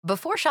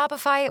Before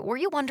Shopify, were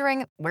you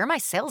wondering, where are my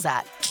sales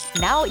at?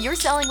 Now you're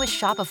selling with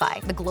Shopify,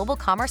 the global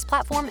commerce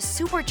platform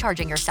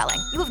supercharging your selling.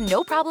 You have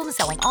no problem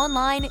selling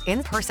online,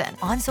 in person,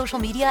 on social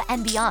media,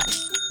 and beyond.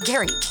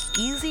 Gary,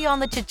 easy on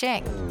the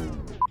cha-ching.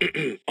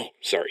 Oh,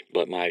 sorry,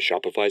 but my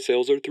Shopify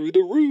sales are through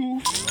the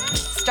roof.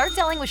 Start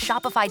selling with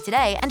Shopify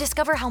today and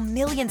discover how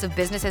millions of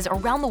businesses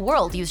around the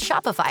world use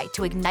Shopify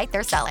to ignite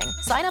their selling.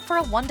 Sign up for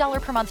a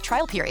 $1 per month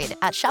trial period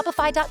at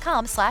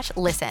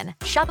shopify.com/listen.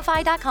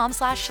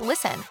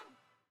 Shopify.com/listen.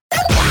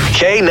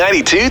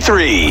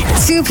 K92-3.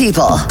 Two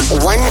people,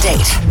 one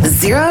date,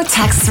 zero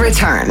texts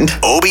returned.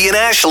 Obie and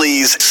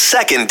Ashley's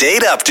second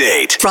date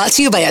update. Brought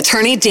to you by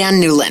attorney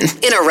Dan Newlin.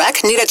 In a wreck,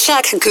 need a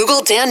check,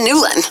 Google Dan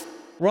Newlin.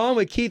 We're on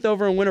with Keith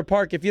over in Winter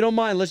Park. If you don't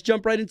mind, let's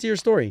jump right into your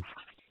story.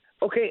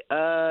 Okay,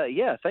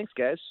 yeah, thanks,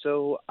 guys.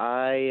 So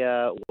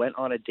I went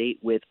on a date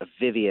with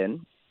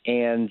Vivian,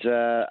 and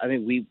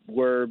we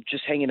were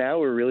just hanging out.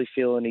 We were really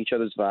feeling each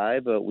other's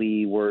vibe, but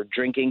we were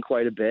drinking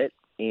quite a bit,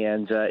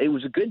 and it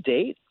was a good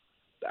date.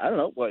 I don't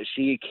know. Well,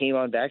 she came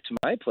on back to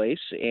my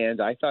place,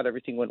 and I thought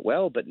everything went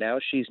well, but now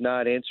she's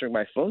not answering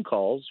my phone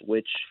calls,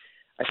 which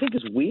I think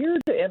is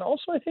weird, and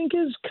also I think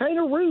is kind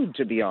of rude,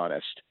 to be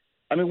honest.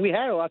 I mean, we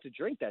had a lot to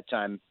drink that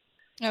time.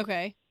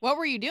 Okay. What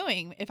were you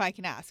doing, if I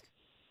can ask?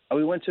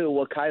 We went to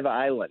Wekiva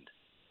Island.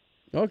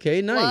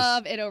 Okay, nice.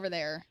 Love it over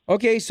there.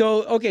 Okay,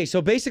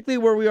 so basically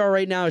where we are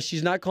right now is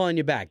she's not calling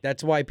you back.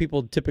 That's why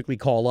people typically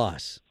call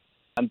us.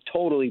 I'm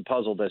totally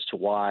puzzled as to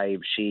why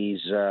she's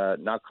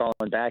not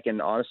calling back,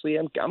 and honestly,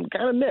 I'm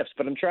kind of miffed,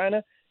 but I'm trying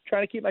to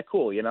keep my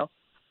cool, you know.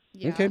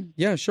 Yeah. Okay,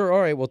 yeah, sure. All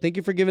right. Well, thank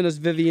you for giving us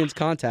Vivian's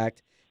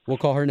contact. We'll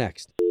call her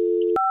next.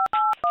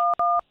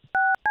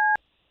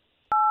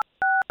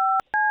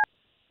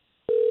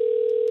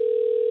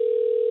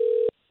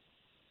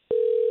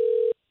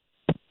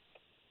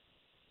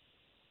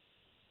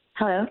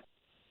 Hello,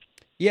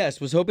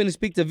 Yes, was hoping to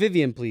speak to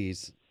Vivian,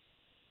 please.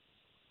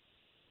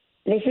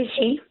 this is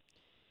she.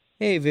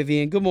 Hey,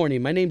 Vivian. Good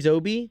morning. My name's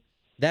Obie.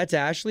 That's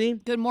Ashley.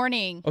 Good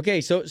morning. Okay,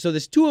 so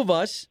there's two of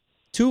us,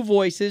 two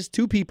voices,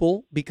 two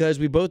people, because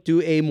we both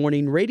do a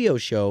morning radio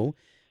show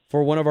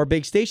for one of our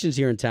big stations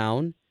here in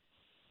town.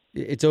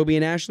 It's Obie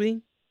and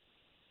Ashley.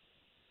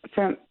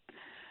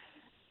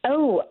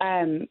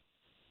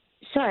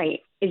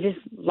 Sorry, is this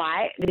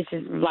live? This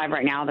is live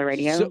right now on the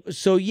radio?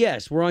 So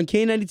yes, we're on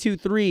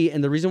K92.3,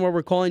 and the reason why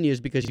we're calling you is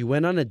because you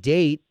went on a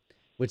date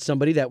with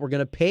somebody that we're going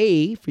to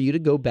pay for you to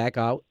go back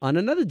out on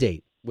another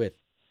date with.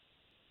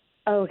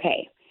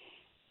 Okay.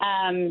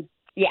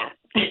 Yeah.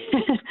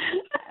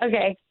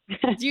 Okay.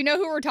 Do you know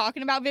who we're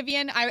talking about,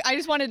 Vivian? I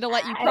just wanted to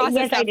let you process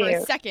Yes, I that for a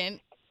do. second.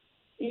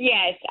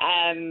 Yes,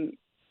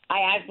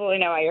 I absolutely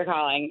know why you're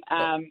calling.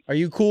 Are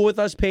you cool with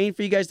us paying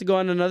for you guys to go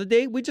on another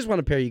date? We just want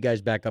to pair you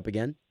guys back up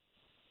again.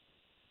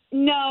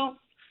 No,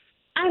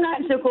 I'm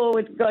not so cool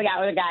with going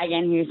out with a guy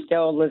again who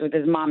still lives with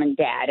his mom and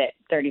dad at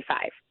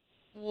 35.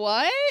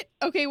 What?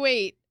 Okay,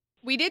 wait.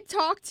 We did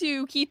talk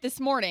to Keith this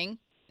morning.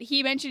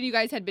 He mentioned you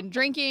guys had been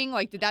drinking.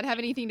 Like, did that have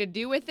anything to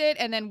do with it?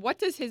 And then what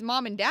does his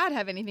mom and dad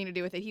have anything to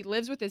do with it? He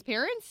lives with his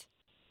parents?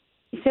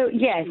 So,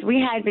 yes, we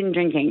had been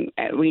drinking.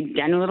 We'd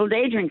done a little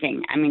day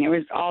drinking. I mean, it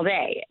was all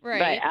day.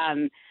 Right.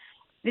 But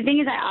the thing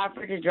is, I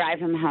offered to drive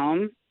him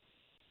home.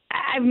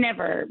 I've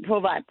never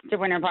pulled up to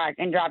Winter Park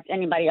and dropped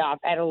anybody off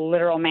at a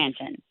literal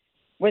mansion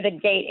with a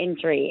gate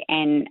entry.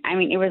 And, I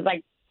mean, it was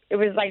like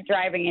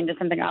driving into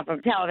something off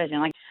of television.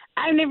 Like,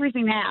 I've never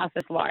seen a house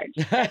this large.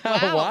 Wow, It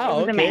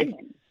was a okay.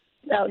 mansion.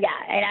 So,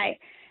 yeah,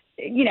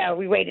 and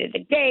we waited at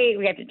the gate.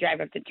 We had to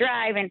drive up the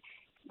drive, and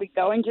we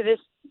go into this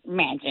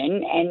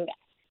mansion, and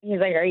he's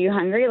like, "Are you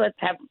hungry? Let's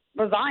have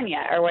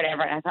lasagna or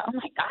whatever." And I thought, "Oh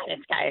my God,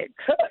 this guy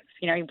cooks!"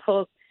 You know, he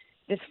pulls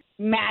this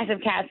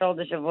massive casserole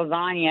dish of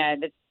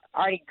lasagna that's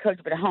already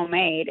cooked but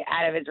homemade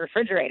out of his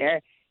refrigerator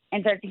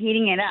and starts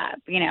heating it up.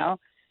 You know,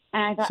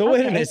 and I thought, So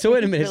wait a okay, minute. this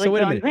is really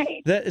going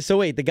great. So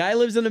wait, the guy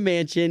lives in a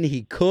mansion.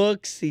 He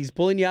cooks. He's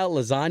pulling you out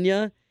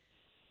lasagna.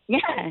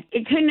 Yeah,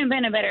 it couldn't have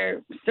been a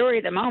better story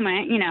at the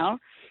moment, you know.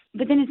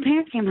 But then his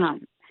parents came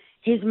home.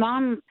 His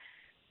mom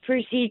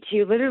proceeded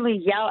to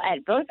literally yell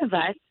at both of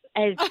us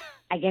as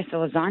I guess the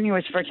lasagna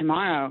was for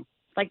tomorrow.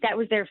 Like that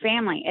was their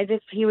family, as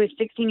if he was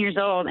 16 years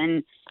old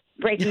and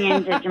breaking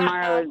into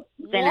tomorrow's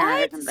dinner or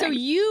What? something. So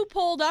you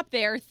pulled up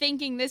there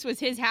thinking this was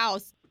his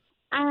house.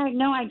 I had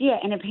no idea.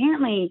 And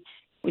apparently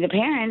the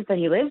parents that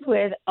he lives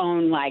with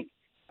own like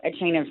a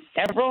chain of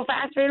several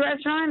fast food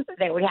restaurants.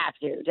 They would have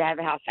to have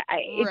a house.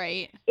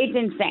 Right. It's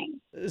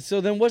insane. So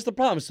then what's the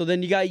problem? So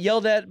then you got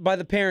yelled at by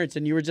the parents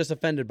and you were just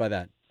offended by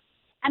that.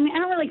 I mean, I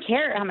don't really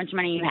care how much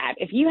money you have.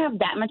 If you have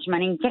that much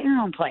money, get your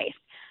own place.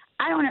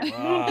 I don't know,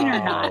 mansion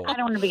or not. I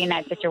don't want to be in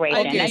that situation.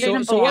 Okay, that so-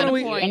 doesn't so why belong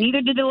don't to we- me. And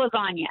neither did the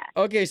lasagna.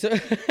 Okay,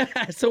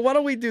 so why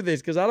don't we do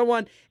this? Because I don't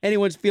want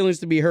anyone's feelings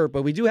to be hurt,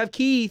 but we do have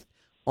Keith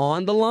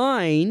on the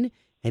line,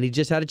 and he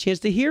just had a chance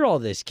to hear all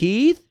this.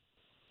 Keith?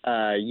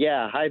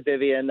 Yeah. Hi,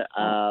 Vivian.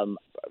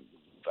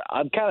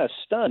 I'm kind of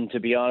stunned, to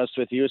be honest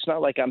with you. It's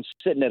not like I'm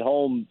sitting at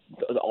home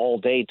all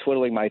day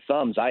twiddling my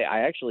thumbs. I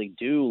actually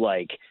do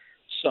like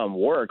some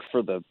work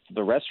for the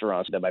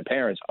restaurants that my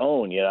parents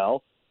own, you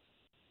know?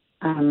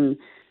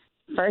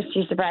 First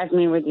you surprised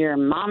me with your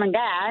mom and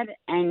dad,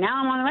 and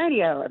now I'm on the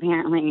radio,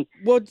 apparently.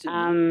 Well,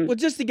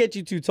 just to get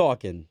you two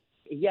talking.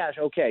 Yeah,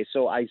 okay,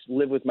 so I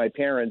live with my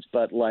parents,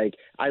 but, like,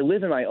 I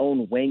live in my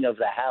own wing of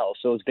the house,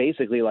 so it's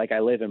basically like I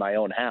live in my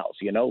own house,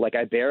 you know? Like,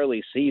 I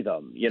barely see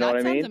them, you know what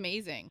I mean? That sounds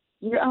amazing.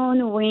 Your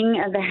own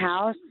wing of the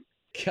house?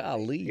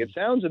 Golly. It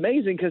sounds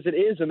amazing because it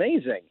is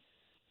amazing.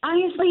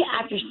 Honestly,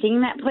 after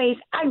seeing that place,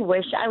 I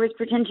wish I was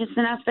pretentious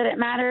enough that it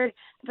mattered.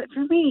 But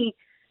for me,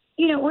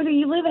 you know, whether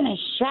you live in a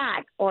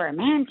shack or a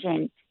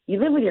mansion, you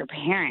live with your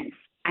parents.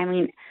 I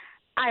mean,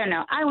 I don't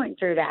know. I went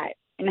through that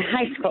in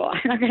high school.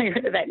 I'm not going to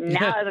go through that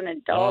now as an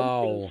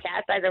adult, being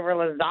chastised over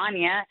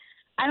lasagna.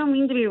 I don't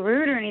mean to be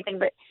rude or anything,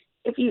 but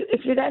if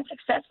you're that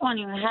successful and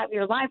you have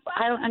your life,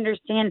 I don't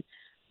understand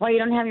why you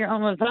don't have your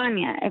own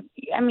lasagna.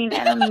 I mean,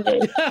 I don't mean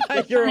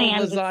to. Your own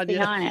I'm just lasagna.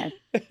 being honest.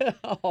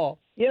 Oh.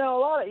 You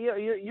know,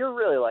 you're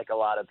really like a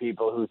lot of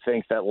people who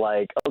think that,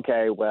 like,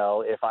 okay,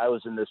 well, if I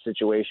was in this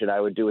situation, I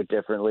would do it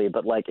differently.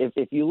 But, like,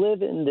 if you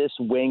live in this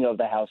wing of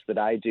the house that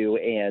I do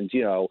and,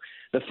 you know,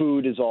 the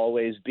food is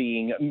always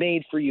being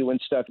made for you and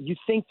stuff, you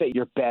think that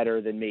you're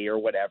better than me or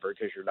whatever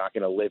because you're not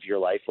going to live your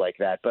life like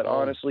that. But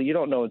honestly, you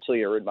don't know until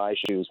you're in my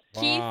shoes.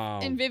 Keith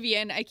and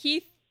Vivian,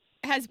 Keith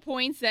has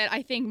points that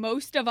I think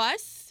most of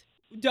us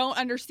don't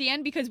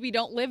understand because we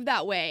don't live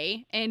that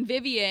way. And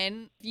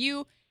Vivian, if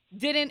you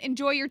didn't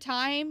enjoy your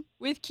time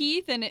with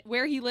Keith and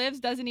where he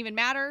lives doesn't even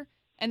matter,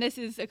 and this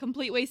is a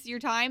complete waste of your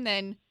time,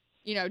 then,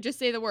 you know, just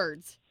say the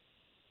words.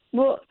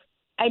 Well,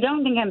 I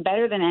don't think I'm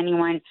better than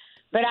anyone,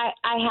 but I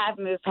have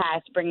moved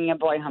past bringing a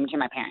boy home to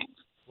my parents.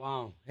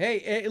 Wow.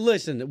 Hey,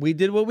 listen, we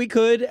did what we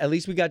could. At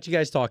least we got you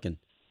guys talking.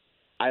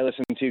 I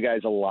listen to you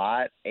guys a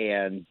lot,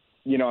 and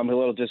you know, I'm a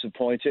little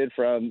disappointed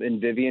in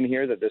Vivian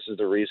here that this is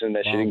the reason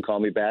that she didn't call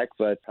me back.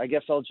 But I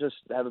guess I'll just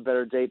have a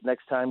better date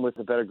next time with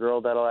a better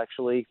girl that'll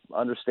actually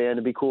understand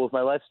and be cool with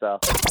my lifestyle.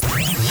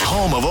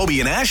 Home of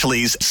Obie and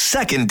Ashley's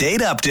second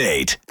date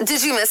update.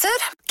 Did you miss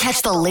it?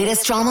 Catch the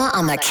latest drama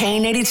on the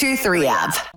K82 3 app.